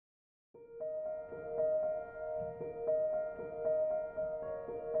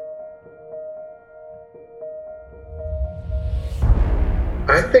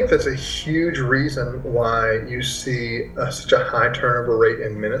I think that's a huge reason why you see such a high turnover rate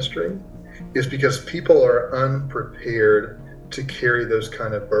in ministry, is because people are unprepared to carry those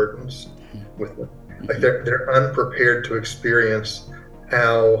kind of burdens with them. Like they're unprepared to experience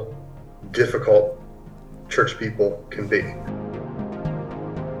how difficult church people can be.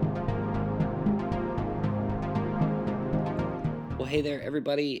 Well, hey there,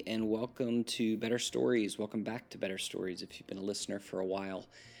 everybody, and welcome to Better Stories. Welcome back to Better Stories if you've been a listener for a while.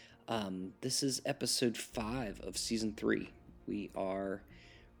 This is episode 5 of season 3. We are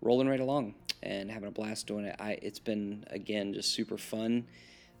rolling right along and having a blast doing it. It's been, again, just super fun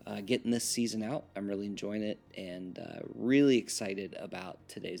getting this season out. I'm really enjoying it and really excited about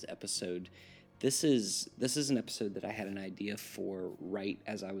today's episode. This is an episode that I had an idea for right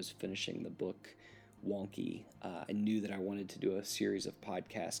as I was finishing the book Wonky. I knew that I wanted to do a series of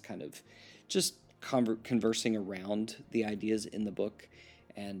podcasts kind of just conversing around the ideas in the book,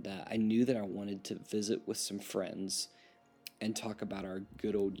 and I knew that I wanted to visit with some friends and talk about our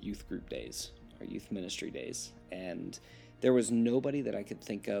good old youth group days, our youth ministry days. And there was nobody that I could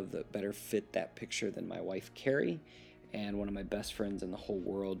think of that better fit that picture than my wife, Carrie, and one of my best friends in the whole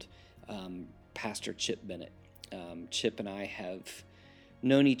world, Pastor Chip Bennett. Chip and I have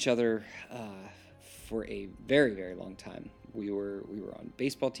known each other for a very, very long time. We were on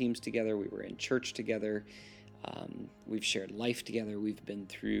baseball teams together. We were in church together. We've shared life together. We've been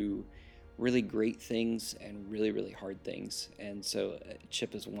through really great things and really, really hard things. And so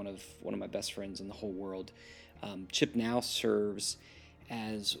Chip is one of my best friends in the whole world. Chip now serves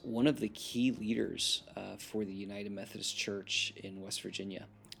as one of the key leaders for the United Methodist Church in West Virginia.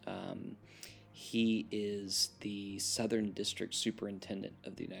 He is the Southern District Superintendent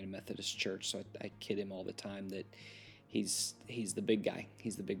of the United Methodist Church, so I kid him all the time that he's the big guy,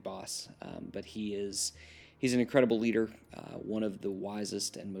 he's the big boss, but he's an incredible leader, one of the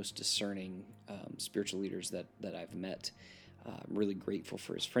wisest and most discerning spiritual leaders that I've met. I'm really grateful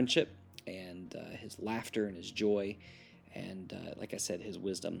for his friendship and his laughter and his joy and, like I said, his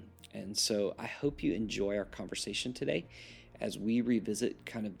wisdom. And so I hope you enjoy our conversation today as we revisit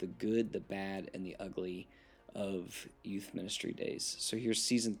kind of the good, the bad, and the ugly of youth ministry days. So here's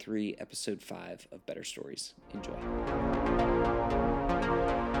season 3, episode 5 of Better Stories. Enjoy.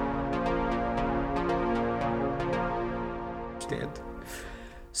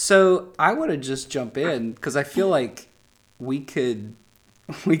 So I want to just jump in because I feel like we could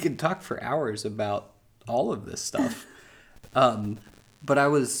talk for hours about all of this stuff. But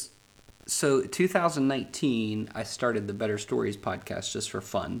so 2019, I started the Better Stories podcast just for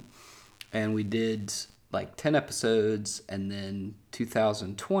fun. And we did like 10 episodes. And then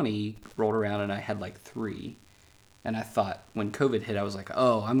 2020 rolled around and I had like 3. And I thought when COVID hit, I was like,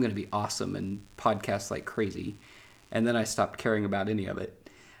 oh, I'm going to be awesome and podcast like crazy. And then I stopped caring about any of it.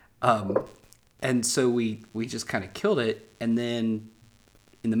 And so we just kind of killed it. And then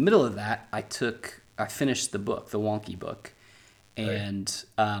in the middle of that, I finished the book, the Wonky book. And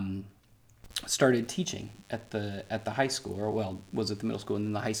started teaching at the high school, or was at the middle school and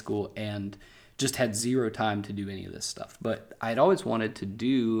then the high school, and just had zero time to do any of this stuff. But I'd always wanted to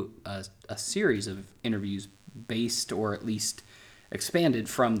do a series of interviews based or at least expanded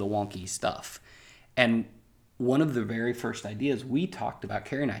from the Wonky stuff. And one of the very first ideas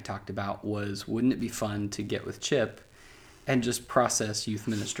Carrie and I talked about was, wouldn't it be fun to get with Chip and just process youth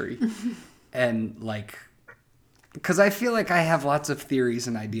ministry? And because I feel like I have lots of theories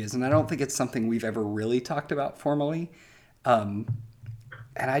and ideas, and I don't think it's something we've ever really talked about formally. And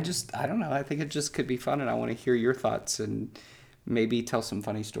I don't know. I think it just could be fun, and I want to hear your thoughts and maybe tell some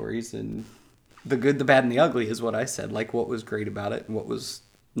funny stories. And the good, the bad, and the ugly is what I said. Like, what was great about it and what was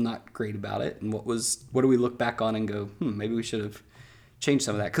not great about it, and what do we look back on and go, maybe we should have changed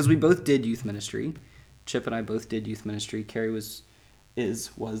some of that. Because we both did youth ministry. Chip and I both did youth ministry. Carrie was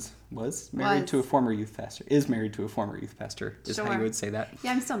married to a former youth pastor. Is married to a former youth pastor, is how you would say that.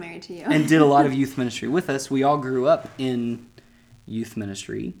 Yeah, I'm still married to you. And did a lot of youth ministry with us. We all grew up in youth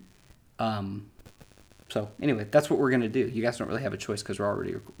ministry. So anyway, that's what we're going to do. You guys don't really have a choice because we're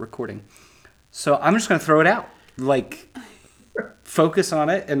already recording. So I'm just going to throw it out. Focus on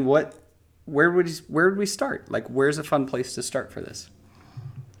it, and where would we start? Where's a fun place to start for this?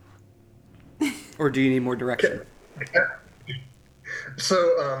 Or do you need more direction?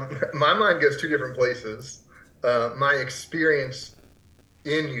 So my mind goes 2 different places. My experience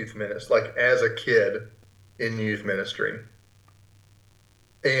in youth ministry, as a kid in youth ministry,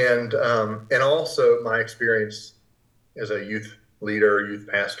 and also my experience as a youth leader, youth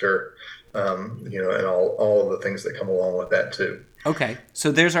pastor, and all of the things that come along with that too. Okay,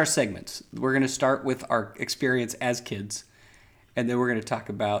 so there's our segments. We're going to start with our experience as kids, and then we're going to talk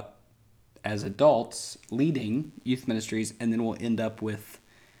about as adults leading youth ministries, and then we'll end up with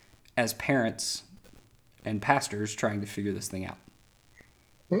as parents and pastors trying to figure this thing out.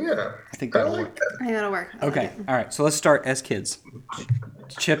 Yeah. I think that'll like work. that. I think that'll work. I Okay. like it. All right. So let's start as kids.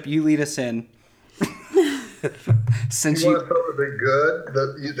 Chip, you lead us in. Since You want to start with the good,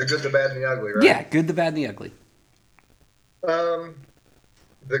 the good, the bad, and the ugly, right? yeah, good, the bad, and the ugly. The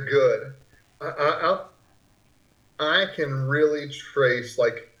good. I can really trace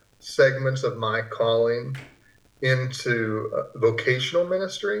like segments of my calling into vocational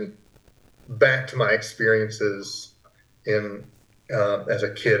ministry back to my experiences in as a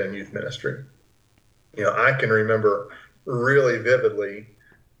kid in youth ministry. I can remember really vividly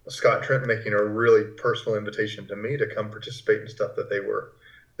Scott Trent making a really personal invitation to me to come participate in stuff that they were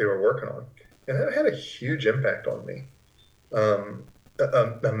working on, and that had a huge impact on me.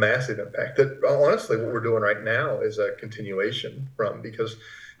 A massive impact that honestly what we're doing right now is a continuation from, because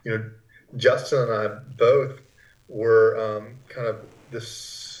Justin and I both were kind of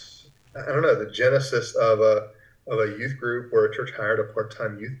this, I don't know, the genesis of a youth group where a church hired a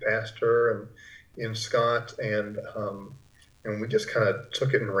part-time youth pastor and in Scott, and we just kind of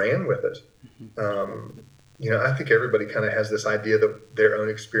took it and ran with it. I think everybody kind of has this idea that their own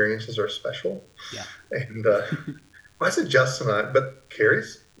experiences are special. Yeah. And I said Justin and I, but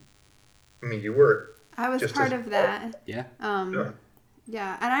Carrie's, you were. I was part of that. Yeah.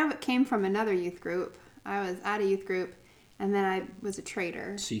 Yeah, and I came from another youth group. I was at a youth group, and then I was a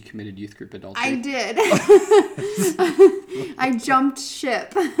traitor. So you committed youth group adultery? I did. I jumped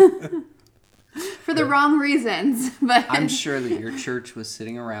ship for the wrong reasons. But I'm sure that your church was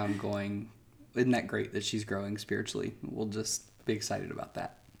sitting around going, isn't that great that she's growing spiritually? We'll just be excited about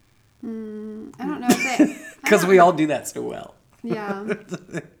that. I don't know if they... Because we all do that so well. Yeah.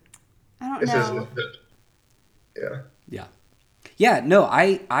 I don't know. Yeah. Yeah, no,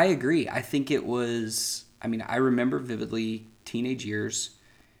 I agree. I think it was, I remember vividly teenage years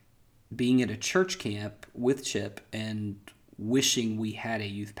being at a church camp with Chip and wishing we had a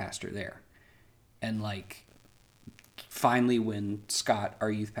youth pastor there. And finally when Scott,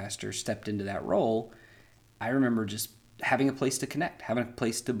 our youth pastor, stepped into that role, I remember just having a place to connect, having a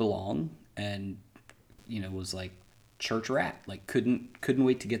place to belong, and, was like church rat. Couldn't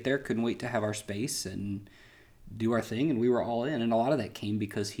wait to get there, couldn't wait to have our space and do our thing, and we were all in. And a lot of that came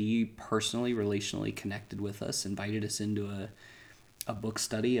because he personally, relationally connected with us, invited us into a book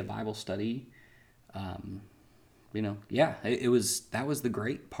study, a Bible study. That was the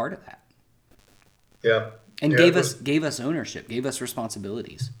great part of that. Yeah. And gave us ownership, gave us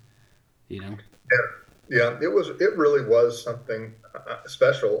responsibilities. Yeah. It really was something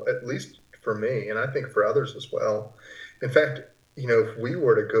special, at least for me, and I think for others as well. In fact, if we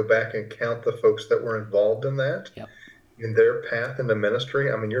were to go back and count the folks that were involved in that, yep, in their path into ministry,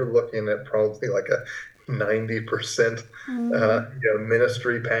 you're looking at probably like a 90%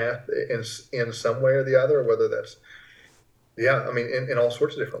 ministry path in some way or the other, whether that's, in all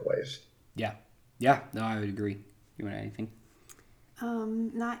sorts of different ways. Yeah. No, I would agree. You want to add anything?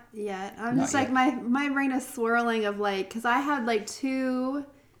 Not yet. I'm just my brain is swirling of because I had two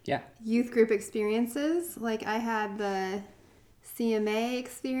youth group experiences. I had the CMA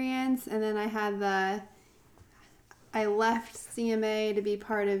experience, and then I left CMA to be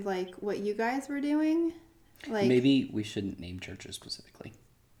part of what you guys were doing. Maybe we shouldn't name churches specifically.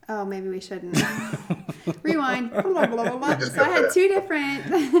 Oh, maybe we shouldn't. Rewind. Blah, blah, blah, blah. So I had two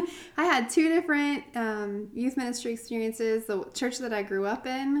different youth ministry experiences. The church that I grew up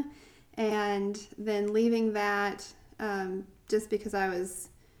in, and then leaving that just because I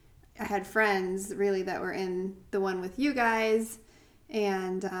had friends really that were in the one with you guys,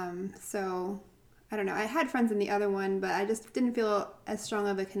 and so I don't know. I had friends in the other one, but I just didn't feel as strong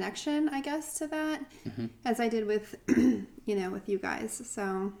of a connection, I guess, to that as I did with with you guys.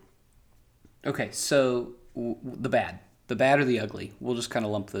 So okay, so the bad or the ugly, we'll just kind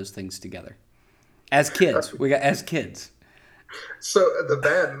of lump those things together. As kids, as kids. So the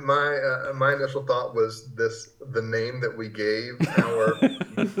bad, my initial thought was the name that we gave our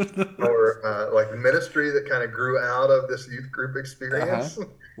ministry that kind of grew out of this youth group experience.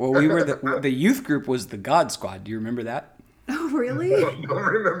 Well, we were the youth group was the God Squad. Do you remember that? Oh, really? I don't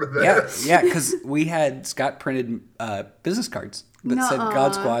remember that. Yeah, because we had Scott printed business cards that said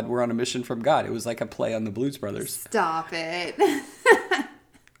God Squad, we're on a mission from God. It was like a play on the Blues Brothers. Stop it.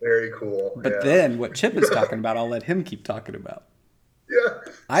 Very cool. But then what Chip is talking about, I'll let him keep talking about. Yeah.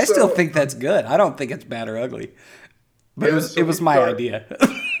 I still think that's good. I don't think it's bad or ugly. But it was my idea.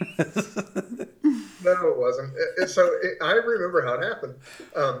 No, it wasn't. I remember how it happened.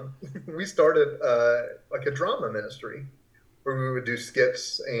 We started a drama ministry where we would do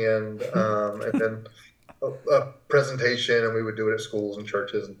skits and then a presentation, and we would do it at schools and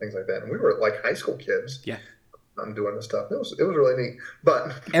churches and things like that. And we were like high school kids. Yeah. Doing this stuff. It was really neat.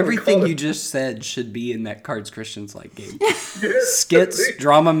 But everything you just said should be in that Cards Christians Like game. Yes, Skits,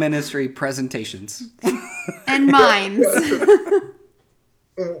 drama ministry, presentations. And mimes.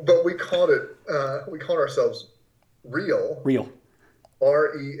 But we called ourselves Real. REAL.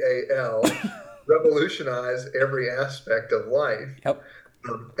 Revolutionize every aspect of life. Yep.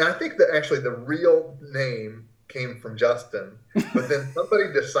 And I think that actually the real name came from Justin, but then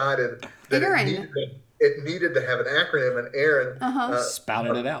somebody decided that it needed to have an acronym, and Aaron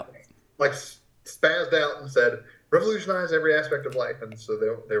spouted it out. Like spazzed out and said, revolutionize every aspect of life. And so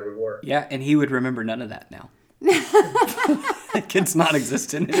there we were. Yeah, and he would remember none of that now. It's not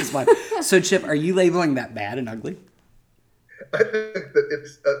existent in his mind. So, Chip, are you labeling that bad and ugly? I think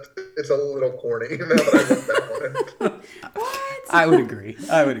that it's a little corny now that I look back on it. What? I would agree.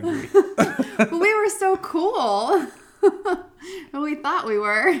 Well, we were so cool. Well, we thought we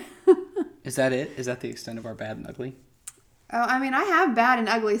were. Is that it? Is that the extent of our bad and ugly? Oh, I mean, I have bad and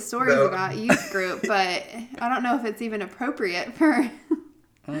ugly stories about youth group, but I don't know if it's even appropriate for...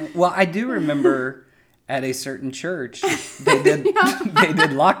 Well, I do remember at a certain church, they did they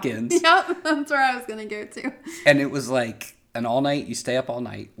did lock-ins. Yep, that's where I was going to go to. And it was like an all-night, you stay up all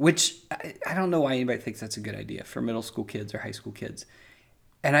night, which I don't know why anybody thinks that's a good idea for middle school kids or high school kids.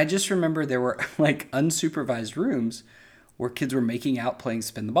 And I just remember there were like unsupervised rooms where kids were making out playing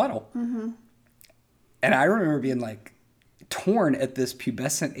Spin the Bottle. Mm-hmm. And I remember being like torn at this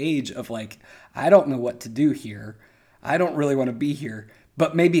pubescent age of like, I don't know what to do here. I don't really want to be here,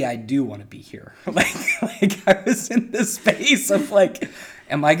 but maybe I do want to be here. like I was in this space of like,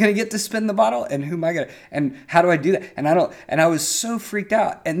 am I going to get to spin the bottle? And who am I going to, and how do I do that? And I was so freaked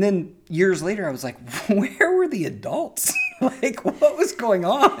out. And then years later, I was like, where were the adults? Like, what was going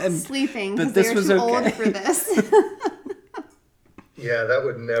on? Sleeping, because they were too old for this. Yeah, that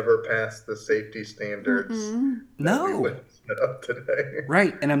would never pass the safety standards. Mm-hmm. No. We would set up today.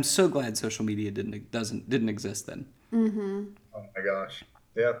 Right, and I'm so glad social media didn't exist then. Mm-hmm. Oh my gosh.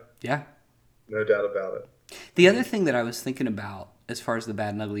 Yeah. Yeah. No doubt about it. The other thing that I was thinking about as far as the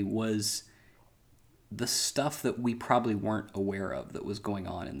bad and ugly was the stuff that we probably weren't aware of that was going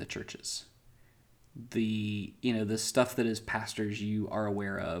on in the churches. The stuff that as pastors you are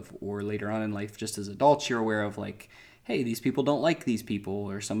aware of, or later on in life just as adults you're aware of, like, hey, these people don't like these people,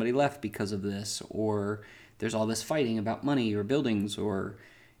 or somebody left because of this, or there's all this fighting about money or buildings, or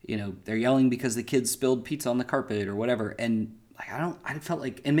they're yelling because the kids spilled pizza on the carpet or whatever. And like I felt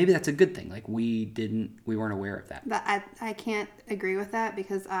like, and maybe that's a good thing, like we weren't aware of that. But I can't agree with that,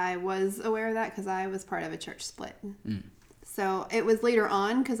 because I was aware of that because I was part of a church split. So it was later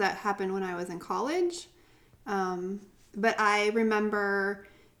on, because that happened when I was in college. But I remember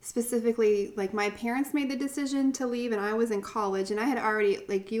specifically, like, my parents made the decision to leave, and I was in college, and I had already,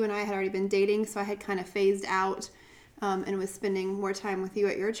 like you and I had already been dating, so I had kind of phased out and was spending more time with you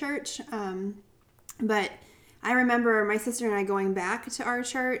at your church. But I remember my sister and I going back to our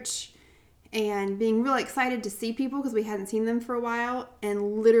church and being really excited to see people because we hadn't seen them for a while,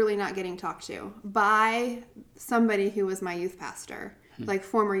 and literally not getting talked to by somebody who was my youth pastor, like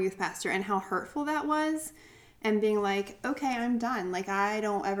former youth pastor, and how hurtful that was. And being like, okay, I'm done. Like, I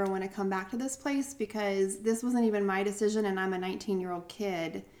don't ever want to come back to this place because this wasn't even my decision, and I'm a 19-year-old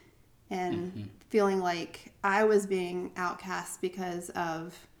kid. And feeling like I was being outcast because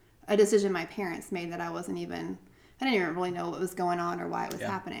of a decision my parents made that I didn't even really know what was going on or why it was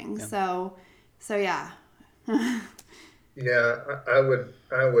happening. Yeah. So yeah. Yeah, I would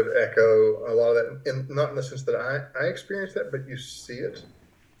echo a lot of that, and not in the sense that I experienced that, but you see it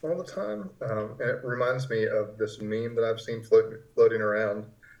all the time. And it reminds me of this meme that I've seen floating around.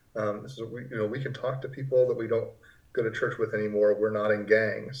 This is, we can talk to people that we don't go to church with anymore. We're not in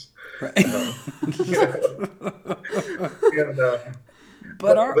gangs. Right.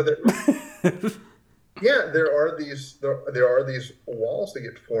 There are these walls that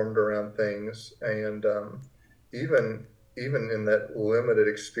get formed around things, and even in that limited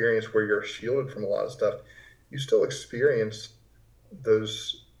experience where you're shielded from a lot of stuff, you still experience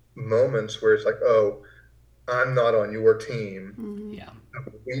those moments where it's like, oh, I'm not on your team. Mm-hmm. Yeah.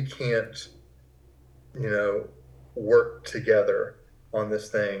 We can't, work together on this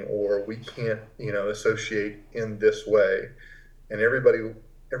thing, or we can't, associate in this way. And everybody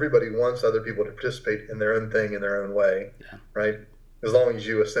wants other people to participate in their own thing in their own way, right? As long as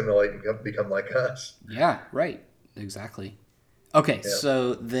you assimilate and become like us. Yeah, right. Exactly. Okay,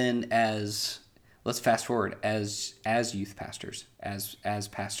 so then let's fast forward as youth pastors, as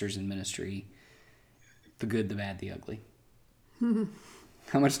pastors in ministry, the good, the bad, the ugly.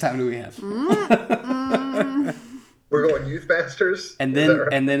 How much time do we have? We're going youth pastors? And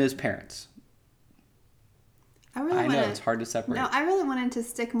then as parents. I know it's hard to separate. No, I really wanted to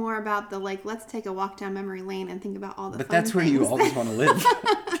stick more about the let's take a walk down memory lane and think about all the. But fun that's where things you always want to live.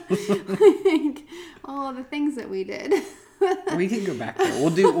 All of the things that we did. We can go back there.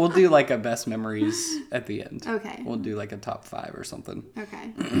 We'll do like a best memories at the end. Okay. We'll do like a top 5 or something.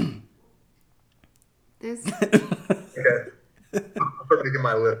 Okay. There's. Okay. I'm making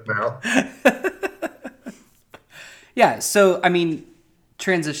my list now. Yeah. So I mean,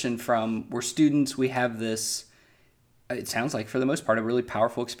 transition from we're students. We have this. It sounds like, for the most part, a really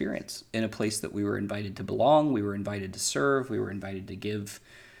powerful experience in a place that we were invited to belong. We were invited to serve. We were invited to give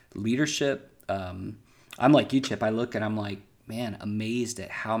leadership. I'm like you, Chip. I look and I'm like, man, amazed at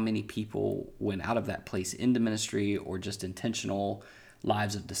how many people went out of that place into ministry or just intentional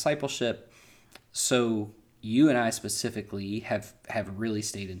lives of discipleship. So you and I specifically have really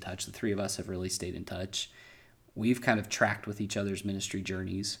stayed in touch. The three of us have really stayed in touch. We've kind of tracked with each other's ministry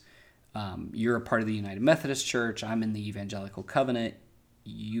journeys. You're a part of the United Methodist Church. I'm in the Evangelical Covenant.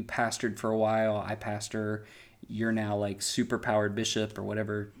 You pastored for a while. I pastor. You're now like super powered bishop or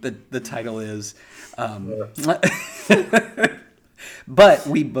whatever the title is. But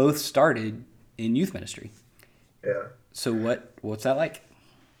we both started in youth ministry. Yeah. So what's that like?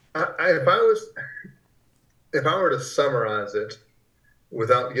 If I were to summarize it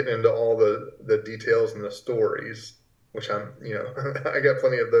without getting into all the details and the stories, which I got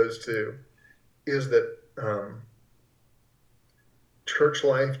plenty of those too, is that church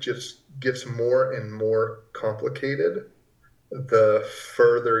life just gets more and more complicated the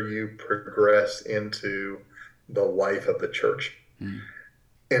further you progress into the life of the church.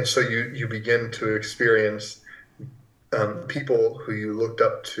 And so you begin to experience people who you looked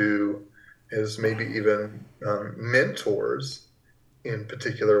up to as maybe even mentors in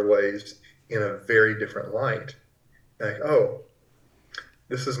particular ways in a very different light. Like, oh,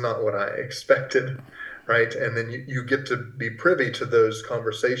 this is not what I expected, right? And then you get to be privy to those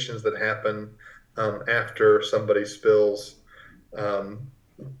conversations that happen after somebody spills Coca-Cola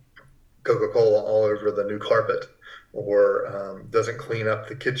all over the new carpet, or doesn't clean up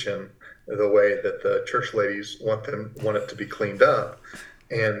the kitchen the way that the church ladies want it to be cleaned up,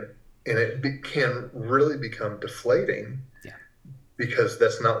 and it can really become deflating, because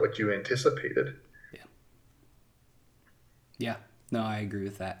that's not what you anticipated. Yeah, no, I agree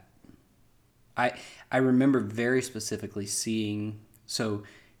with that. I remember very specifically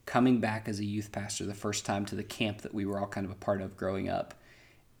coming back as a youth pastor the first time to the camp that we were all kind of a part of growing up,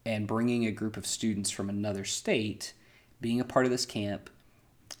 and bringing a group of students from another state, being a part of this camp,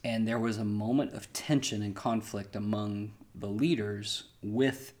 and there was a moment of tension and conflict among the leaders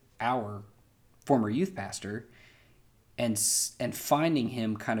with our former youth pastor, and finding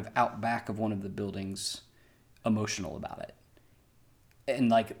him kind of out back of one of the buildings emotional about it. And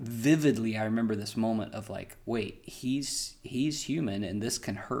like vividly, I remember this moment of like, wait, he's human and this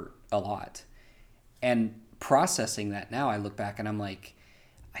can hurt a lot. And processing that now, I look back and I'm like,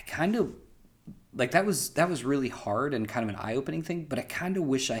 I kind of like that was really hard and kind of an eye-opening thing, but I kind of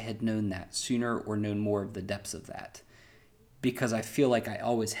wish I had known that sooner or known more of the depths of that, because I feel like I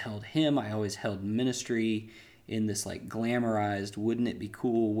always held ministry in this like glamorized, wouldn't it be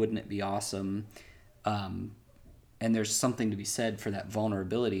cool, wouldn't it be awesome, and there's something to be said for that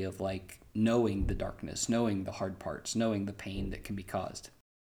vulnerability of like knowing the darkness, knowing the hard parts, knowing the pain that can be caused.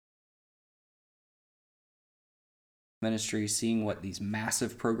 Ministry, seeing what these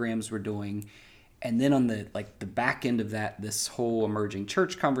massive programs were doing, and then on the back end of that, this whole emerging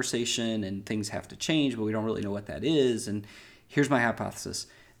church conversation, and things have to change, but we don't really know what that is. And here's my hypothesis,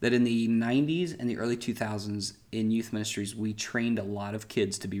 that in the 90s and the early 2000s in youth ministries, we trained a lot of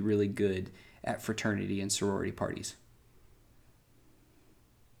kids to be really good at fraternity and sorority parties.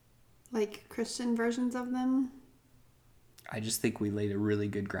 Like Christian versions of them? I just think we laid a really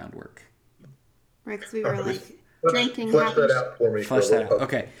good groundwork. Right, because we were like drinking Flesh happy that out for me. Flesh that out.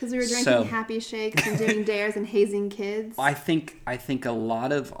 Okay. Because we were drinking happy shakes and doing dares and hazing kids. I think a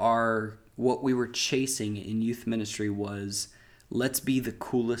lot of what we were chasing in youth ministry was, let's be the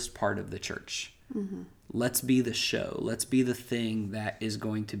coolest part of the church. Mm-hmm. Let's be the show. Let's be the thing that is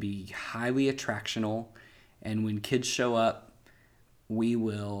going to be highly attractional. And when kids show up, we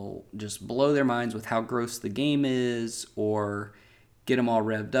will just blow their minds with how gross the game is, or get them all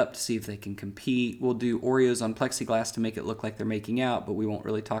revved up to see if they can compete. We'll do Oreos on plexiglass to make it look like they're making out, but we won't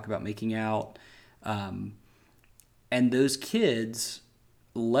really talk about making out. And those kids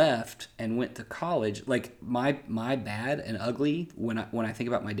left and went to college. Like my bad and ugly when I think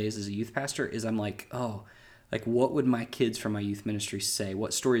about my days as a youth pastor is I'm like, oh, Like, what would my kids from my youth ministry say?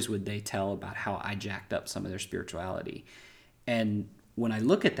 What stories would they tell about how I jacked up some of their spirituality? And when I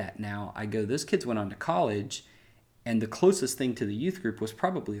look at that now, I go, those kids went on to college, and the closest thing to the youth group was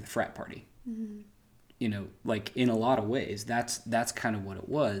probably the frat party. Mm-hmm. You know, like in a lot of ways, that's kind of what it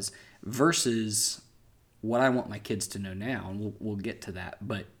was, versus what I want my kids to know now. And we'll get to that.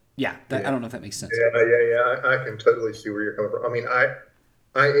 But yeah, I don't know if that makes sense. Yeah. I can totally see where you're coming from. I mean, I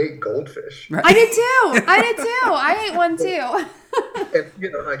ate goldfish. Right. I did too. I ate one too. And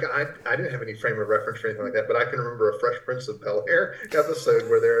you know, like I didn't have any frame of reference or anything like that, but I can remember a Fresh Prince of Bel-Air episode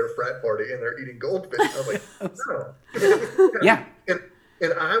where they're at a frat party and they're eating goldfish. I was like, no. Yeah. And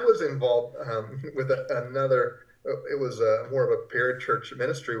I was involved with another. It was more of a parachurch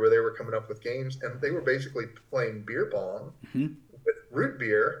ministry where they were coming up with games, and they were basically playing beer pong with root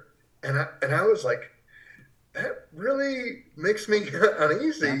beer, and I was like, that really makes me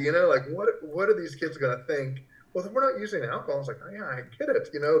uneasy. Yeah. You know, like what are these kids going to think? Well, we're not using alcohol. I was like, oh yeah, I get it.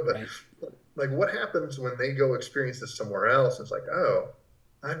 You know, but like, what happens when they go experience this somewhere else? It's like, oh,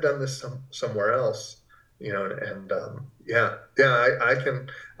 I've done this somewhere else. You know, and I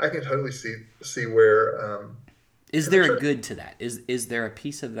can totally see where. Is there a good to that? Is there a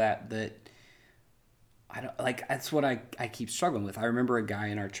piece of that I don't like? That's what I keep struggling with. I remember a guy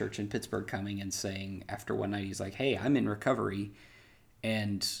in our church in Pittsburgh coming and saying after one night, he's like, "Hey, I'm in recovery,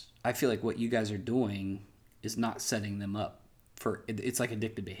 and I feel like what you guys are doing is not setting them up for. It's like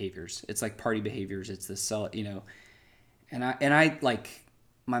addictive behaviors. It's like party behaviors. It's the you know." And I like,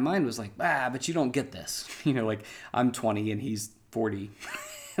 my mind was like, but you don't get this. You know, like I'm 20 and he's 40,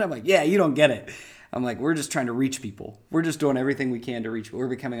 and I'm like, yeah, you don't get it. I'm like, we're just trying to reach people. We're just doing everything we can to reach people. We're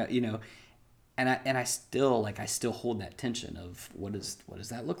becoming, you know, and I still hold that tension of what does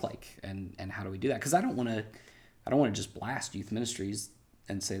that look like, and how do we do that? Because I don't want to just blast youth ministries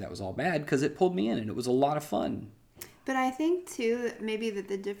and say that was all bad, because it pulled me in and it was a lot of fun. But I think too, maybe that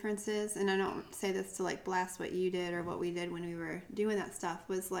the difference is, and I don't say this to like blast what you did or what we did when we were doing that stuff,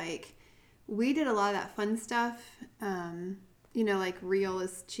 was like we did a lot of that fun stuff. You know, like real,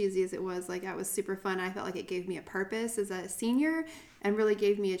 as cheesy as it was, like that was super fun. I felt like it gave me a purpose as a senior and really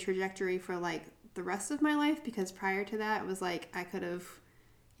gave me a trajectory for like the rest of my life, because prior to that it was like I could have,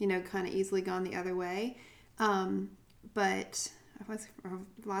 you know, kind of easily gone the other way. But I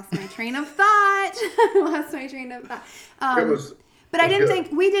lost my train of thought. But I didn't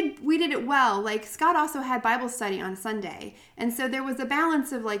think we did it well. Like Scott also had Bible study on Sunday. And so there was a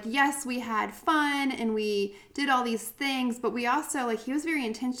balance of like, yes, we had fun and we did all these things, but we also, like, he was very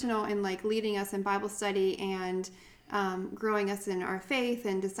intentional in like leading us in Bible study and growing us in our faith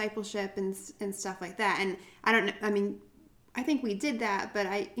and discipleship and stuff like that. And I think we did that, but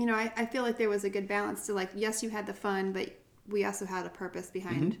I feel like there was a good balance to like, yes, you had the fun, but we also had a purpose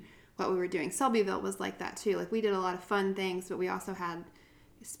behind what we were doing. Selbyville was like that too. Like we did a lot of fun things, but we also had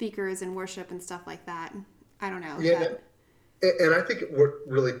speakers and worship and stuff like that. I don't know. Yeah, and I think where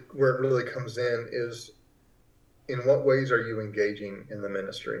it really comes in is, in what ways are you engaging in the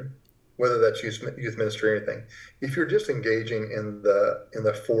ministry, whether that's youth ministry or anything. If you're just engaging in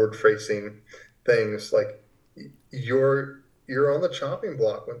the forward-facing things, like you're on the chopping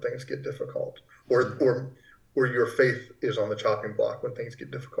block when things get difficult, or your faith is on the chopping block when things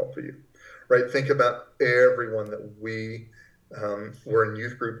get difficult for you, right? Think about everyone that we were in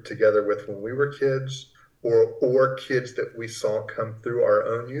youth group together with when we were kids, or kids that we saw come through our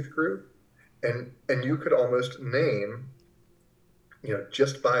own youth group, and you could almost name, you know,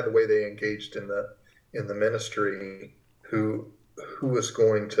 just by the way they engaged in the ministry, who was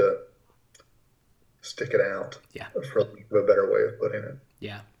going to stick it out, for a better way of putting it.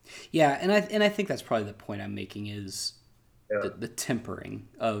 Yeah, and I think that's probably the point I'm making is the tempering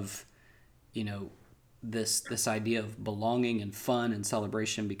of, you know, this idea of belonging and fun and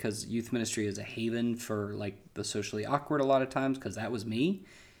celebration, because youth ministry is a haven for like the socially awkward a lot of times, because that was me.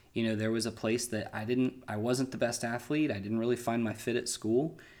 You know, there was a place that I wasn't the best athlete. I didn't really find my fit at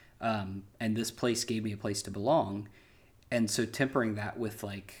school, and this place gave me a place to belong. And so tempering that with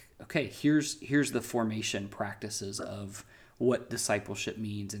like, okay, here's the formation practices of what discipleship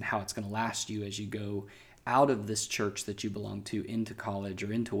means and how it's going to last you as you go out of this church that you belong to into college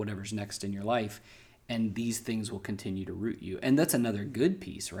or into whatever's next in your life. And these things will continue to root you. And that's another good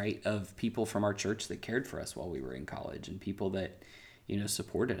piece, right, of people from our church that cared for us while we were in college, and people that, you know,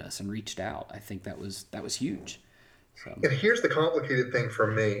 supported us and reached out. I think that was huge. So. And here's the complicated thing for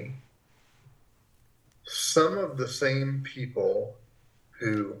me. Some of the same people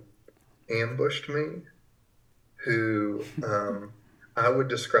who ambushed me, who I would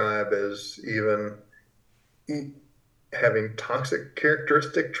describe as even having toxic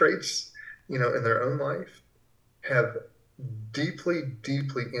characteristic traits, you know, in their own life, have deeply,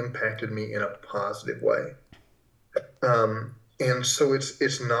 deeply impacted me in a positive way. And so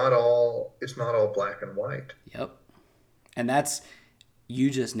it's not all black and white. Yep. And that's, you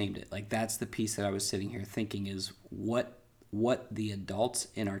just named it. Like, that's the piece that I was sitting here thinking is what the adults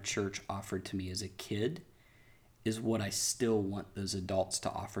in our church offered to me as a kid is what I still want those adults to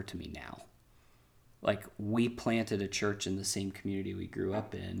offer to me now. Like, we planted a church in the same community we grew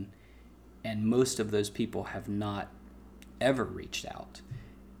up in, and most of those people have not ever reached out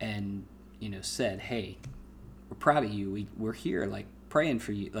and, said, hey, we're proud of you. We're here, like, praying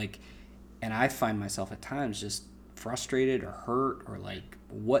for you. Like, and I find myself at times just frustrated or hurt or like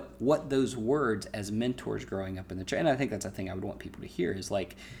what those words as mentors growing up in the church. And I think that's a thing I would want people to hear is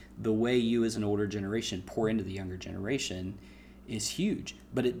like the way you as an older generation pour into the younger generation is huge,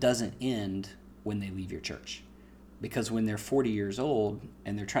 but it doesn't end when they leave your church. Because when they're 40 years old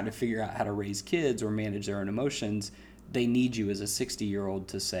and they're trying to figure out how to raise kids or manage their own emotions, they need you as a 60-year-old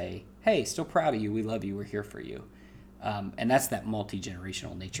to say, hey, still proud of you. We love you. We're here for you. And that's that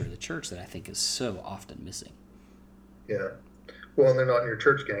multi-generational nature of the church that I think is so often missing. Yeah. Well, and they're not in your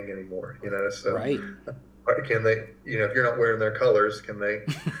church gang anymore, so right. Can they, if you're not wearing their colors, can they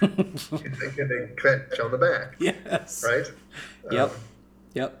catch on the back? Yes. Right?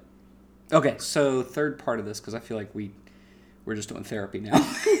 Yep. Okay, so third part of this, because I feel like we're just doing therapy now.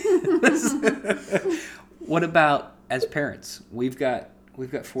 What about as parents? We've got 4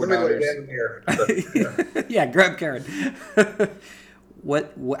 daughters. Let me look here. Yeah, grab Karen.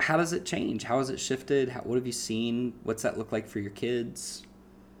 What? How does it change? How has it shifted? What have you seen? What's that look like for your kids?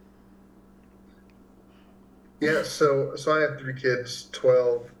 Yeah, so I have 3 kids,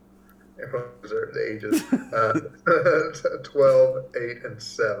 12. What are the ages? 12, 8, and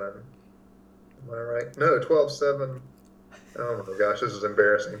 7. Am I right? No, 12, 7. Oh my gosh, this is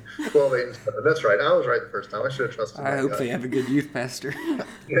embarrassing. 12, 8, and 7. That's right. I was right the first time. I should have trusted. I hope they have a good youth pastor.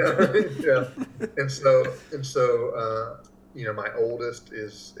 Yeah. And so, my oldest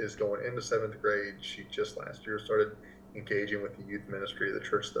is going into 7th grade. She just last year started engaging with the youth ministry of the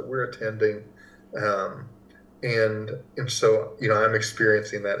church that we're attending. And so, I'm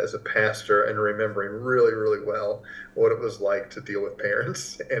experiencing that as a pastor and remembering really, really well what it was like to deal with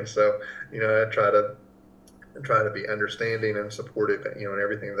parents. And so, I try to be understanding and supportive, in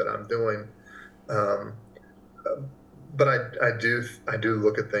everything that I'm doing. But I do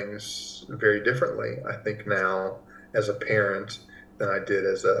look at things very differently, I think, now as a parent than I did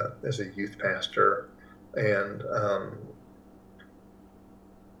as a youth pastor. And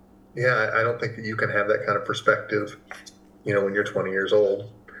I don't think that you can have that kind of perspective, when you're 20 years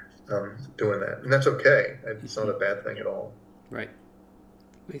old, doing that. And that's okay. It's not a bad thing at all. Right.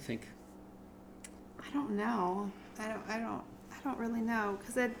 What do you think? I don't know. I don't really know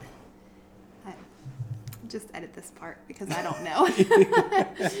because I just edit this part because I don't know.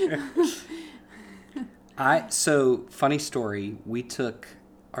 So funny story. We took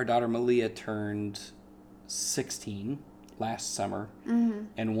our daughter Malia turned 16 last summer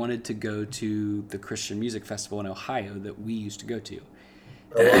and wanted to go to the Christian Music Festival in Ohio that we used to go to.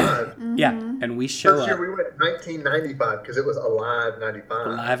 Alive. Yeah, and we show First year up. we went 1995 because it was Alive 95.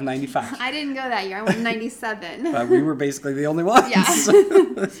 Alive 95. I didn't go that year. I went 97. We were basically the only ones. Yeah.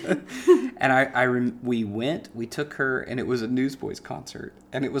 And we took her, and it was a Newsboys concert,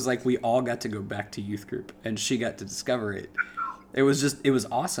 and it was like we all got to go back to youth group, and she got to discover it. It was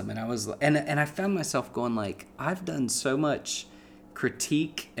awesome, and I found myself going like, I've done so much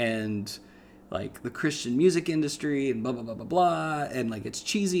critique and like the Christian music industry and blah, blah, blah, blah, blah. And like, it's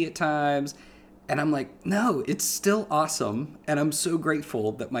cheesy at times. And I'm like, no, it's still awesome. And I'm so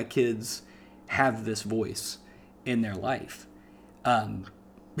grateful that my kids have this voice in their life. So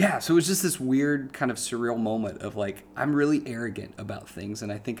it was just this weird kind of surreal moment of like, I'm really arrogant about things. And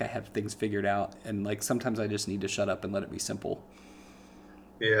I think I have things figured out. And like, sometimes I just need to shut up and let it be simple.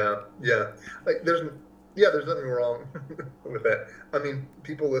 Yeah. Like there's nothing wrong with that. I mean,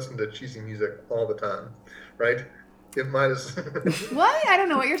 people listen to cheesy music all the time, right? It might as What? I don't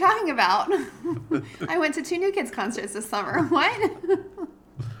know what you're talking about. I went to 2 New Kids concerts this summer. What?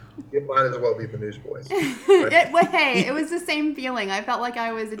 It might as well be the Newsboys. Right? It was the same feeling. I felt like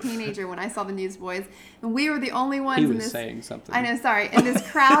I was a teenager when I saw the Newsboys, and we were the only ones in this. Saying something. I know, sorry. In this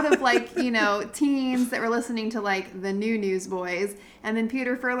crowd of like, teens that were listening to like the new Newsboys, and then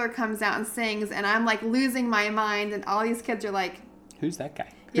Peter Furler comes out and sings, and I'm like losing my mind, and all these kids are like, "Who's that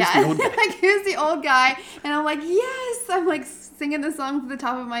guy? Who's the old guy? Like, who's the old guy?" And I'm like, yes! I'm like singing the song to the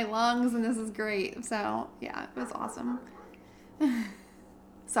top of my lungs, and this is great. So, yeah, it was awesome.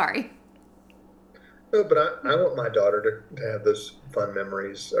 Sorry. No, but I want my daughter to have those fun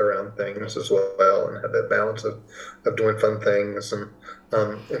memories around things as well, and have that balance of doing fun things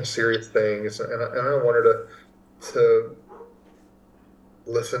and serious things, and I want her to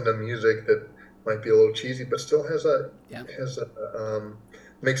listen to music that might be a little cheesy, but still Yeah. has a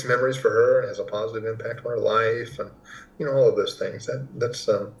makes memories for her and has a positive impact on her life, and all of those things. That's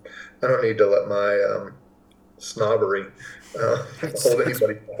I don't need to let my snobbery hold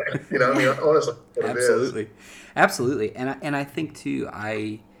anybody back. I mean, honestly, what it is. Absolutely. And I think too,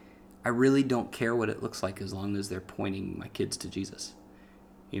 I really don't care what it looks like as long as they're pointing my kids to Jesus.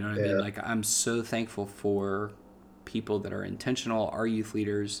 You know what I mean? Yeah. Like, I'm so thankful for people that are intentional, our youth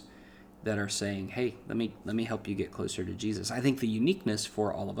leaders that are saying, "Hey, let me help you get closer to Jesus." I think the uniqueness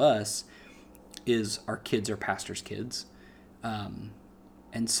for all of us is our kids are pastors' kids.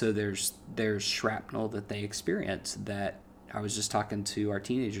 And so there's shrapnel that they experience that I was just talking to our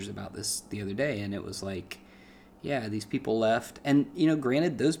teenagers about this the other day, and it was like, yeah, these people left. And,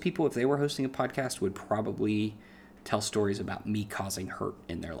 granted, those people, if they were hosting a podcast, would probably tell stories about me causing hurt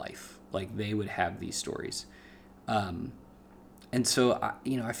in their life. Like, they would have these stories. And so,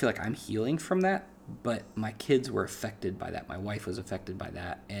 I feel like I'm healing from that, but my kids were affected by that. My wife was affected by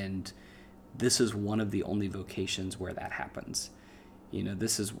that. And this is one of the only vocations where that happens.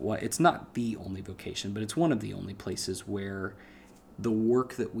 This is it's not the only vocation, but it's one of the only places where the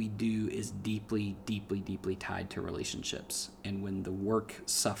work that we do is deeply, deeply, deeply tied to relationships. And when the work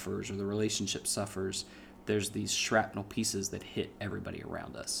suffers or the relationship suffers, there's these shrapnel pieces that hit everybody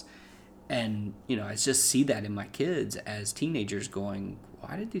around us. And, I just see that in my kids as teenagers going,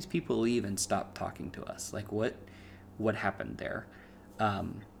 why did these people leave and stop talking to us? Like, what happened there?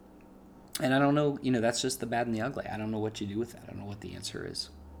 And I don't know, that's just the bad and the ugly. I don't know what you do with that. I don't know what the answer is.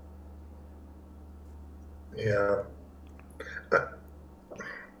 Yeah.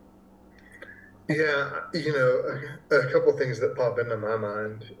 Yeah, a couple of things that pop into my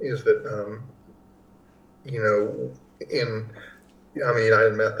mind is that, in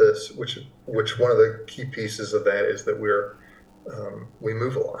United Methodist, which one of the key pieces of that is that we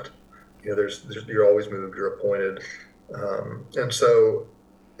move a lot. You're always moved, you're appointed, and so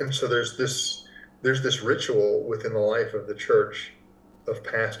there's this ritual within the life of the church of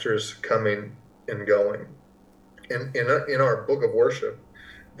pastors coming and going, and in our book of worship,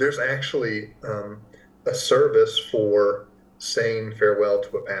 there's actually a service for saying farewell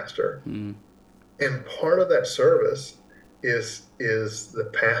to a pastor. Mm. And part of that service is the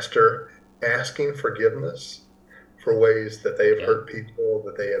pastor asking forgiveness for ways that they've hurt people,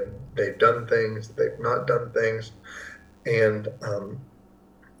 that they've done things, that they've not done things, and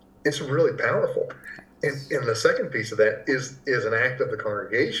it's really powerful. And the second piece of that is an act of the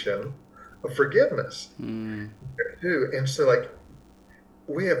congregation of forgiveness too. And so, like,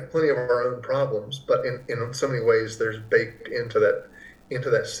 we have plenty of our own problems, but in so many ways, there's baked into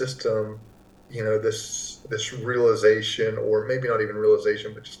that system, this realization, or maybe not even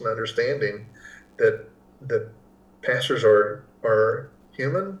realization, but just an understanding that pastors are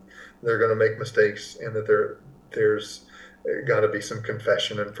human. They're going to make mistakes, and that there's got to be some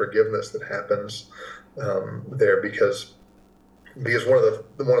confession and forgiveness that happens there, because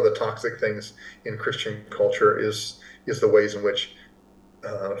one of the toxic things in Christian culture is the ways in which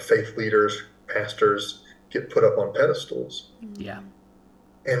faith leaders, pastors, get put up on pedestals. Yeah.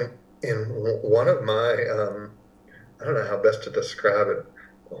 And one of my, I don't know how best to describe it,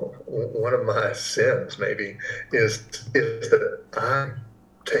 one of my sins maybe is that I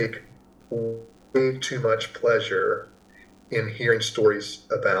take way too much pleasure in hearing stories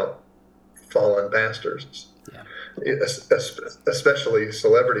about fallen pastors. Yeah. Especially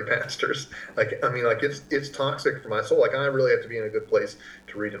celebrity pastors. It's toxic for my soul. Like, I really have to be in a good place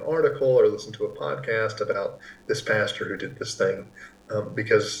to read an article or listen to a podcast about this pastor who did this thing,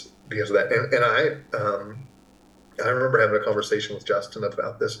 because of that. And I remember having a conversation with Justin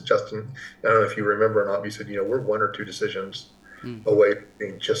about this. Justin, I don't know if you remember or not, but you said, we're one or two decisions away from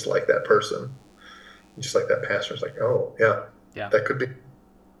being just like that person, just like that pastor. It's like, oh yeah, that could be.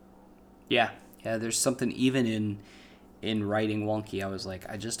 Yeah. There's something even in writing Wonky. I was like,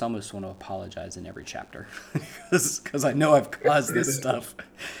 I just almost want to apologize in every chapter because I know I've caused this stuff,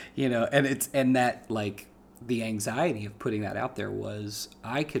 and that, like, the anxiety of putting that out there was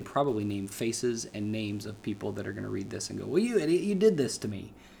I could probably name faces and names of people that are going to read this and go, well, you idiot, you did this to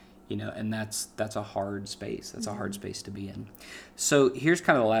me, and that's a hard space. That's a hard space to be in. So here's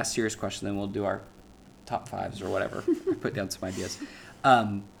kind of the last serious question, then we'll do our top fives or whatever. I put down some ideas.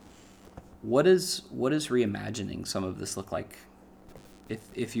 What does reimagining some of this look like?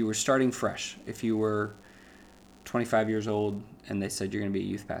 If you were starting fresh, if you were 25 years old and they said you're going to be a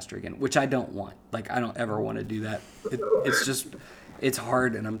youth pastor again, which I don't want. Like, I don't ever want to do that. It's just, it's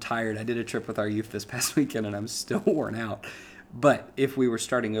hard and I'm tired. I did a trip with our youth this past weekend and I'm still worn out. But if we were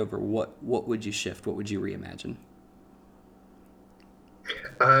starting over, what would you shift? What would you reimagine?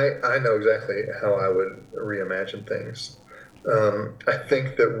 I know exactly how I would reimagine things. I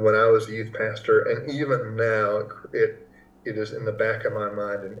think that when I was a youth pastor, and even now, it is in the back of my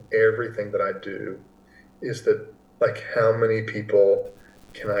mind, and everything that I do is that, like, how many people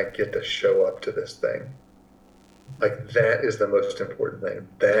can I get to show up to this thing? Like, that is the most important thing.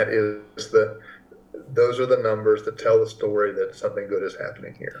 That is those are the numbers that tell the story that something good is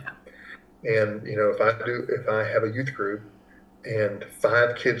happening here. Yeah. And, if I have a youth group and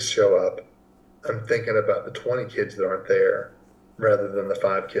 5 kids show up, I'm thinking about the 20 kids that aren't there rather than the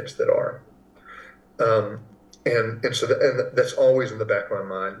 5 kids that are. And that's always in the back of my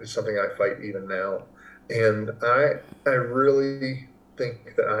mind. It's something I fight even now. And I really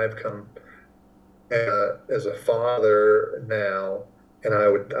think that I've come as a father now, and I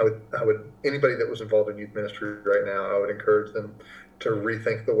would anybody that was involved in youth ministry right now, I would encourage them to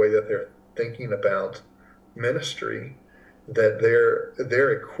rethink the way that they're thinking about ministry, that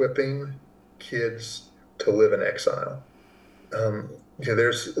they're equipping kids to live in exile.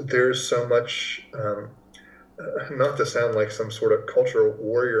 There's so much, not to sound like some sort of cultural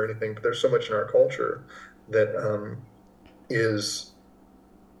warrior or anything, but there's so much in our culture that is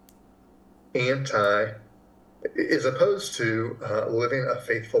opposed to living a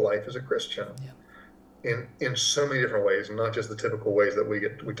faithful life as a Christian. Yeah. In so many different ways, and not just the typical ways that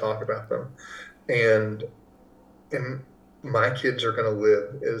we talk about them. And my kids are going to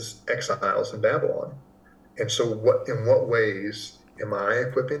live as exiles in Babylon. And so in what ways am I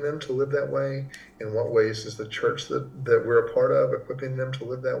equipping them to live that way? In what ways is the church that we're a part of equipping them to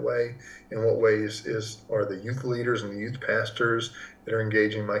live that way? In what ways are the youth leaders and the youth pastors that are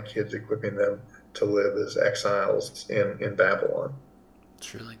engaging my kids equipping them to live as exiles in Babylon?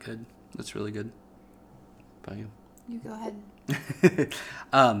 That's really good. That's really good. How about you? You go ahead.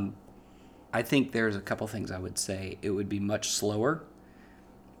 I think there's a couple things I would say. It would be much slower.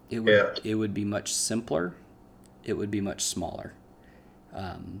 It would be much simpler. It would be much smaller.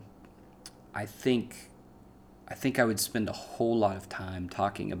 I think I would spend a whole lot of time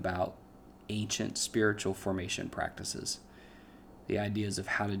talking about ancient spiritual formation practices. The ideas of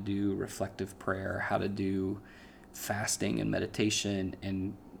how to do reflective prayer, how to do fasting and meditation,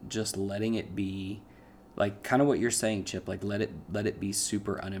 and just letting it be like kind of what you're saying, Chip, like let it be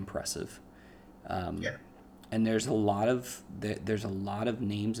super unimpressive. And there's a lot of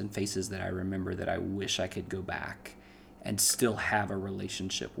names and faces that I remember that I wish I could go back and still have a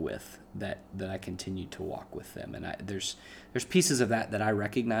relationship with, that I continue to walk with them. And there's pieces of that I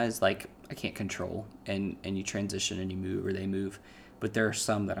recognize, like I can't control, and you transition and you move or they move, but there are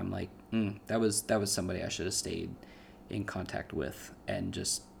some that I'm like, that was somebody I should have stayed in contact with, and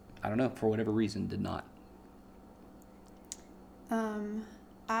just, I don't know, for whatever reason did not.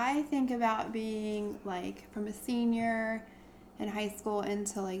 I think about being like from a senior in high school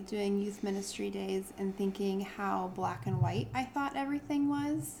into like doing youth ministry days and thinking how black and white I thought everything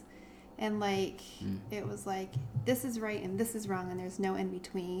was. And like, it was like, this is right and this is wrong and there's no in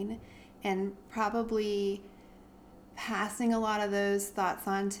between. And probably passing a lot of those thoughts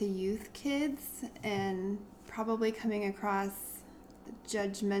on to youth kids and probably coming across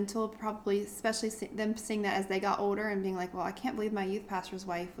judgmental, probably especially them seeing that as they got older and being like, well, I can't believe my youth pastor's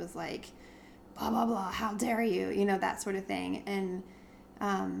wife was like, blah, blah, blah, how dare you, that sort of thing. And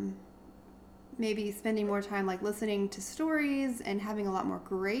maybe spending more time like listening to stories and having a lot more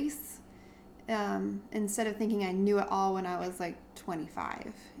grace, instead of thinking I knew it all when I was like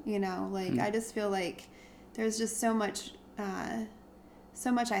 25, I just feel like there's just so much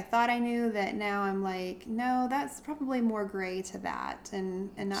I thought I knew that now I'm like, no, that's probably more gray to that,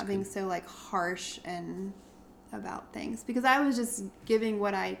 and not being so like harsh and about things, because I was just giving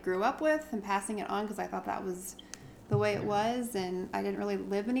what I grew up with and passing it on because I thought that was the way it was, and I didn't really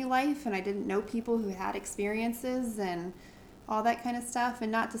live any life, and I didn't know people who had experiences and all that kind of stuff. And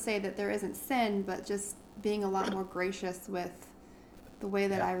not to say that there isn't sin, but just being a lot more gracious with the way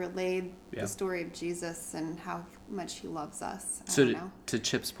that I relayed the story of Jesus and how much he loves us. So to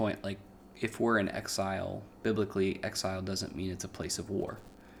Chip's point, like if we're in exile, biblically, exile doesn't mean it's a place of war.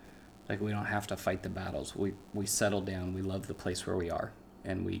 Like we don't have to fight the battles. We settle down. We love the place where we are,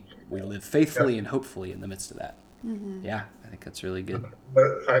 and we live faithfully and hopefully in the midst of that. Mm-hmm. Yeah, I think that's really good.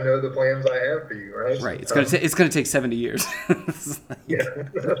 But I know the plans I have for you, right? Right. It's gonna take 70 years. Yeah.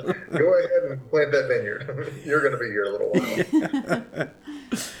 Go ahead and plant that vineyard. You're gonna be here a little while.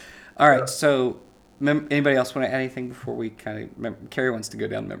 All right. So Anybody else want to add anything before we kind of... Carrie wants to go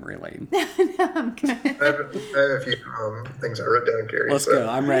down memory lane. No, I'm good. I have a few things I wrote down, Carrie. Let's go.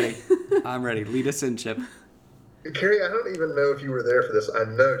 I'm ready. I'm ready. Lead us in, Chip. Carrie, I don't even know if you were there for this. I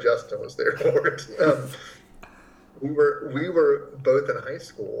know Justin was there for it. We were both in high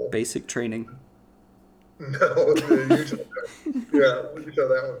school. Basic training. No, you tell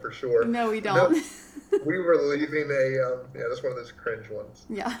that one for sure. No, we don't. No, we were leaving that's one of those cringe ones.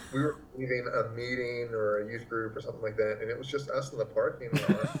 Yeah. We were leaving a meeting or a youth group or something like that, and it was just us in the parking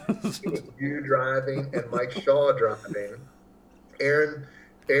lot. It was you driving and Mike Shaw driving.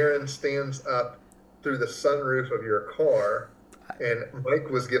 Aaron stands up through the sunroof of your car, and Mike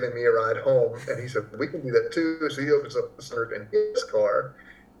was giving me a ride home, and he said, we can do that too. So he opens up the sunroof in his car,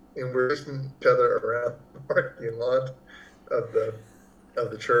 and we're racing each other around the parking lot of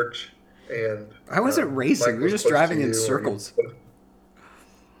the church. And I wasn't racing. We were just driving in circles.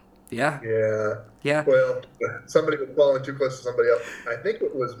 Yeah. Yeah. Well, somebody was following too close to somebody else. I think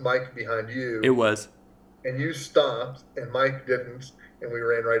it was Mike behind you. It was. And you stopped, and Mike didn't, and we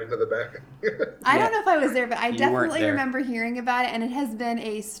ran right into the back. I don't know if I was there, but I definitely remember hearing about it, and it has been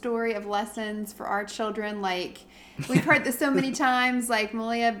a story of lessons for our children. Like, we've heard this so many times, like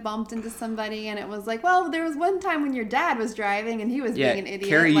Malia bumped into somebody, and it was like, well, there was one time when your dad was driving, and he was being an idiot.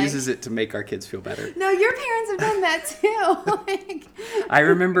 Carrie uses it to make our kids feel better. No, your parents have done that too. I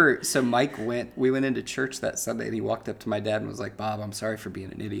remember, so we went into church that Sunday, and he walked up to my dad and was like, Bob, I'm sorry for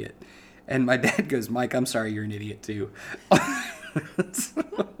being an idiot. And my dad goes, Mike, I'm sorry you're an idiot too.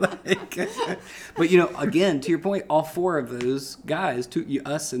 But again, to your point, all four of those guys,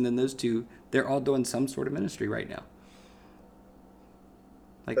 us and then those two, they're all doing some sort of ministry right now.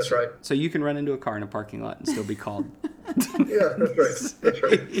 That's right. So you can run into a car in a parking lot and still be called. Yeah, that's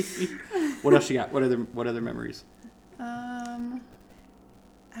right. What else you got? What other memories?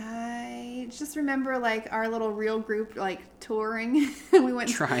 I just remember like our little real group like touring. We went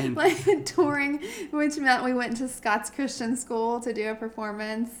touring, which meant we went to Scott's Christian School to do a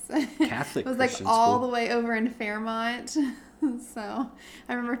performance. Catholic. It was like all the way over in Fairmont. So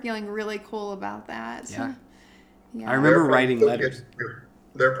I remember feeling really cool about that. Yeah. I remember writing letters.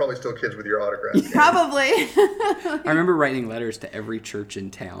 There are probably still kids with your autograph. Probably. I remember writing letters to every church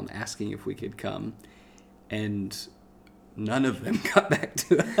in town asking if we could come, and none of them got back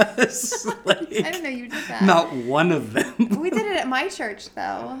to us. I didn't know you did that. Not one of them. We did it at my church,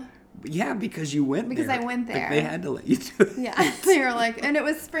 though. Yeah, because you went there. Because I went there. Like, they had to let you do it. Yeah, they were like, and it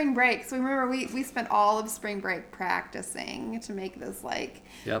was spring break. So remember, we spent all of spring break practicing to make this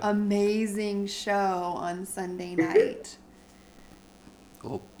amazing show on Sunday night.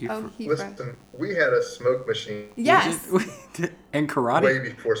 Listen, we had a smoke machine. Yes. And karate. Way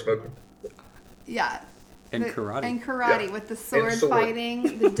before smoking. Yeah. And karate with the sword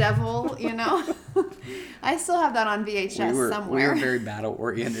fighting, the devil, I still have that on VHS somewhere. We were very battle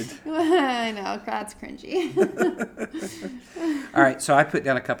oriented. I know, that's cringy. All right, so I put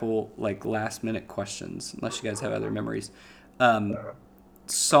down a couple last minute questions, unless you guys have other memories.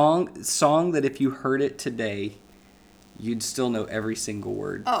 Song that if you heard it today, you'd still know every single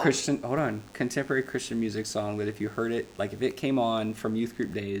word. Oh. Contemporary Christian music song that if you heard it, if it came on from youth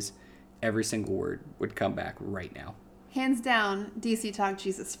group days, every single word would come back right now. Hands down, DC Talk,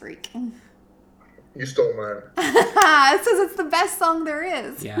 Jesus Freak. You stole mine. It says it's the best song there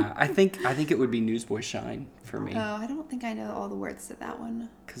is. Yeah, I think it would be Newsboy Shine for me. Oh, I don't think I know all the words to that one.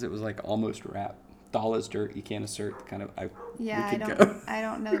 Because it was almost rap. Doll is dirt, you can't assert. I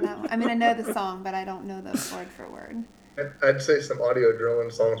don't know that one. I mean, I know the song, but I don't know the word for word. I'd say some Audio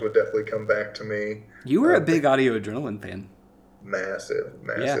Adrenaline songs would definitely come back to me. You were a big Audio Adrenaline fan. Massive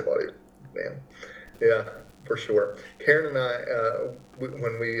Audio fan. Yeah, for sure. Karen and I,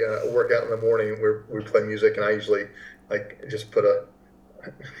 when we work out in the morning, we play music, and I usually just put a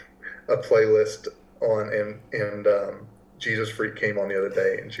playlist on, and Jesus Freak came on the other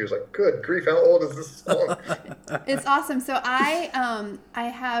day, and she was like, "Good grief, how old is this song?" It's awesome. So I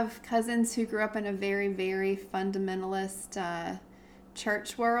have cousins who grew up in a very, very fundamentalist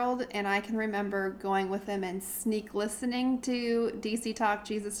church world, and I can remember going with them and sneak listening to DC Talk,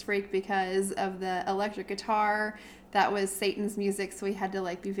 Jesus Freak because of the electric guitar. That was Satan's music, so we had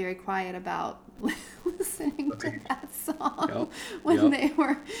to be very quiet about listening to that song when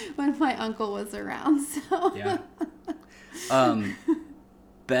my uncle was around. So yeah.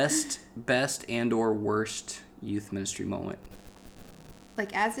 Best and or worst youth ministry moment?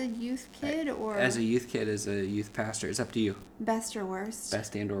 As a youth kid or? As a youth kid, as a youth pastor. It's up to you. Best or worst?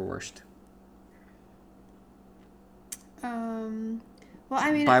 Best and or worst. Well,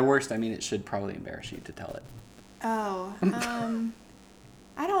 I mean... By worst, I mean it should probably embarrass you to tell it. Oh.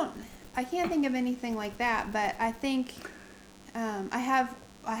 I can't think of anything like that, but I think I have.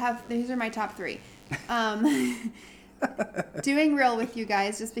 These are my top 3. Doing Real with you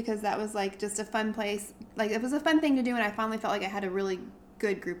guys, just because that was like just a fun place. Like it was a fun thing to do, and I finally felt like I had a really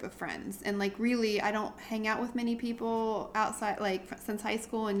good group of friends. And like really, I don't hang out with many people outside like since high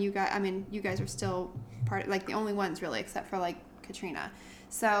school. And you guys are still part, like the only ones really, except for like Katrina.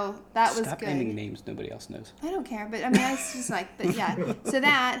 So that was good. Stop naming names nobody else knows. I don't care, but I mean, it's just like, but yeah. So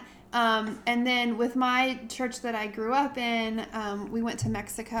that, and then with my church that I grew up in, we went to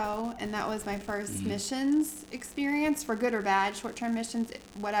Mexico, and that was my first missions experience, for good or bad, short-term missions,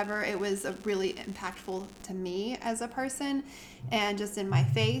 whatever. It was really impactful to me as a person, and just in my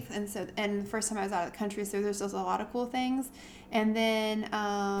faith. And so, and the first time I was out of the country, so there's just a lot of cool things. And then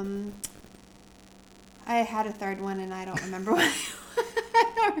I had a third one, and I don't remember what.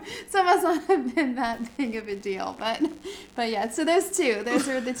 So it must not have been that big of a deal, but yeah. So those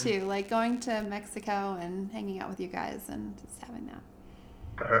are the 2, like going to Mexico and hanging out with you guys and just having that.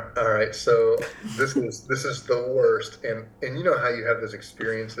 All right, so this is the worst, and you know how you have those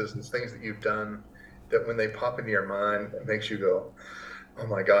experiences, these things that you've done, that when they pop into your mind, it makes you go, "Oh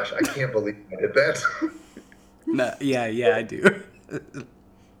my gosh, I can't believe I did that." No, yeah, I do.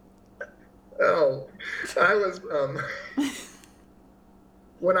 Oh, I was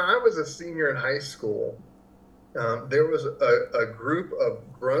when I was a senior in high school, there was a group of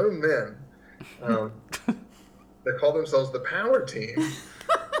grown men that called themselves the Power Team.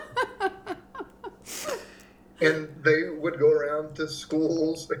 And they would go around to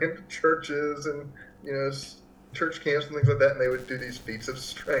schools and churches and, church camps and things like that, and they would do these feats of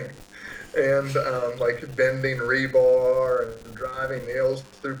strength. And like bending rebar and driving nails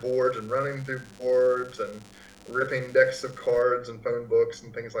through boards and running through boards and ripping decks of cards and phone books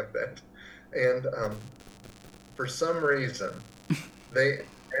and things like that. And for some reason, they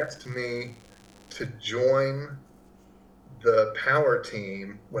asked me to join the Power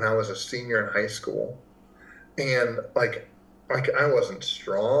Team when I was a senior in high school. And like I wasn't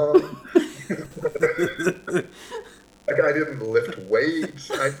strong. Like I didn't lift weights.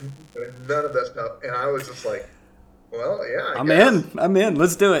 None of that stuff. And I was just like, well, yeah, I'm in.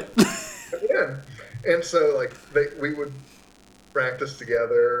 Let's do it. Yeah. And so like we would practice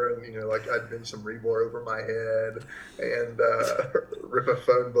together, and like I'd bend some rebar over my head and rip a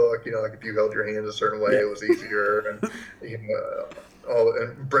phone book. Like if you held your hands a certain way, it was easier, and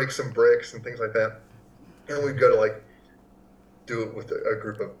and break some bricks and things like that. And we'd go to like do it with a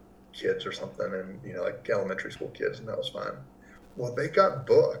group of kids or something, and like elementary school kids, and that was fine. Well, they got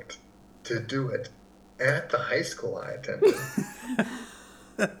booked to do it at the high school I attended.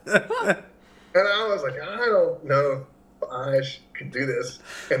 And I was like, I don't know if I could do this.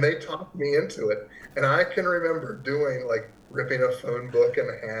 And they talked me into it. And I can remember doing like ripping a phone book in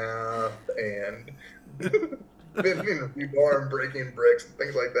half and bending rebar and breaking bricks and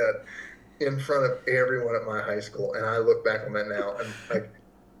things like that in front of everyone at my high school. And I look back on that now, and like,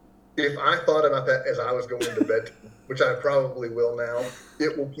 if I thought about that as I was going to bed, which I probably will now,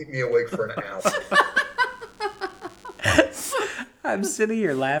 it will keep me awake for an hour. I'm sitting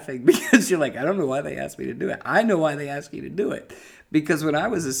here laughing because you're like, I don't know why they asked me to do it. I know why they asked me to do it. Because when I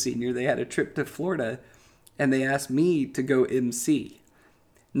was a senior, they had a trip to Florida, and they asked me to go MC.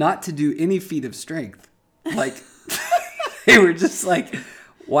 Not to do any feat of strength. Like, they were just like,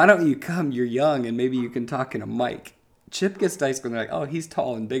 why don't you come? You're young, and maybe you can talk in a mic. Chip gets to high school, and they're like, oh, he's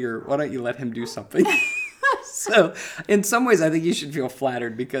tall and bigger. Why don't you let him do something? So, in some ways, I think you should feel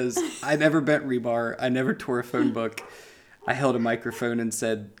flattered, because I never bent rebar. I never tore a phone book. I held a microphone and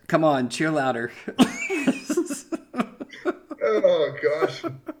said, come on, cheer louder. Oh, gosh.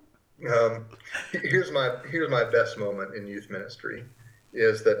 Here's my best moment in youth ministry,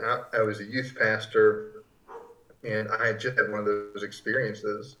 is that I was a youth pastor, and I had just had one of those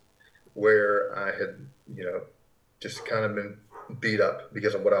experiences where I had, just kind of been beat up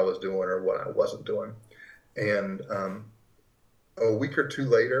because of what I was doing or what I wasn't doing. And a week or two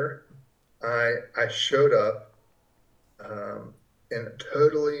later, I showed up, and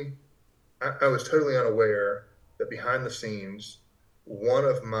I was totally unaware that behind the scenes, one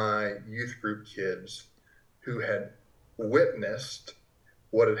of my youth group kids who had witnessed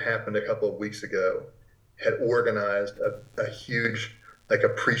what had happened a couple of weeks ago had organized a huge like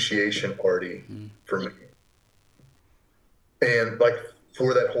appreciation party for me. And like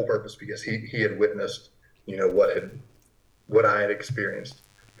for that whole purpose, because he had witnessed, what I had experienced.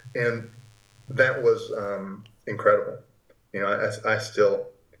 And that was incredible. I still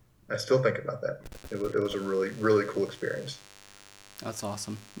think about that. It was a really, really cool experience. That's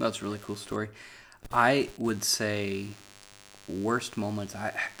awesome. That's a really cool story. I would say worst moments,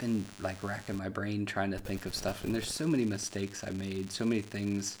 I've been like racking my brain trying to think of stuff, and there's so many mistakes I made, so many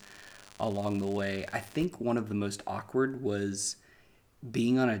things along the way. I think one of the most awkward was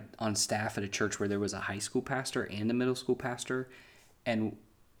being on staff at a church where there was a high school pastor and a middle school pastor, and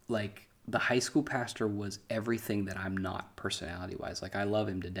like the high school pastor was everything that I'm not personality wise. Like I love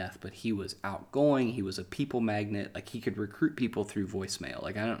him to death, but he was outgoing. He was a people magnet. Like he could recruit people through voicemail.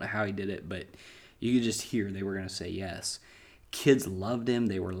 Like I don't know how he did it, but you could just hear they were going to say yes. Kids loved him.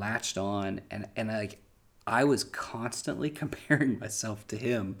 They were latched on. And like I was constantly comparing myself to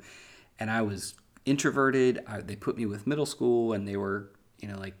him, and I was introverted. They put me with middle school, and they were,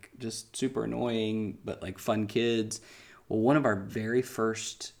 like just super annoying, but like fun kids. Well, one of our very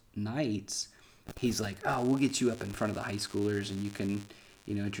first nights, he's like, oh, we'll get you up in front of the high schoolers and you can,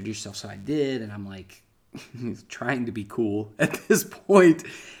 introduce yourself. So I did, and I'm like trying to be cool at this point.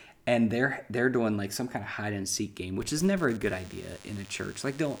 And they're doing like some kind of hide and seek game, which is never a good idea in a church.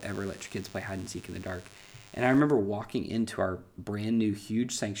 Like don't ever let your kids play hide and seek in the dark. And I remember walking into our brand new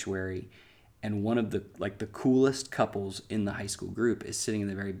huge sanctuary, and one of the coolest couples in the high school group is sitting in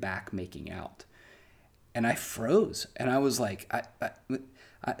the very back making out. And I froze, and I was like,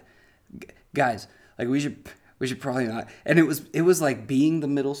 guys, like we should probably not. And it was like being the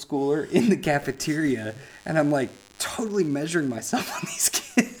middle schooler in the cafeteria, and I'm like totally measuring myself on these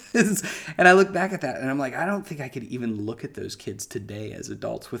kids. And I look back at that, and I'm like, I don't think I could even look at those kids today as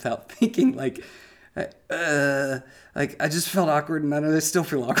adults without thinking like I just felt awkward, and I know I still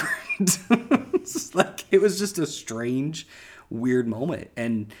feel awkward. It was just a strange, weird moment,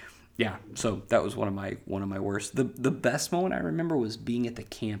 and yeah, so that was one of my worst. The best moment I remember was being at the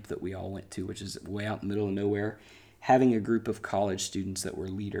camp that we all went to, which is way out in the middle of nowhere, having a group of college students that were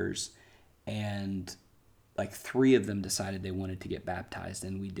leaders, and like 3 of them decided they wanted to get baptized,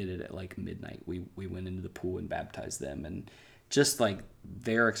 and we did it at like midnight. We went into the pool and baptized them, and just like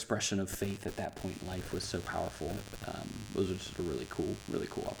their expression of faith at that point in life was so powerful. It was just a really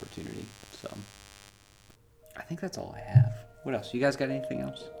cool opportunity. So I think that's all I have. What else? You guys got anything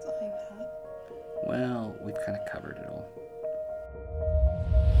else? That's all I have. Well, we've kind of covered it all.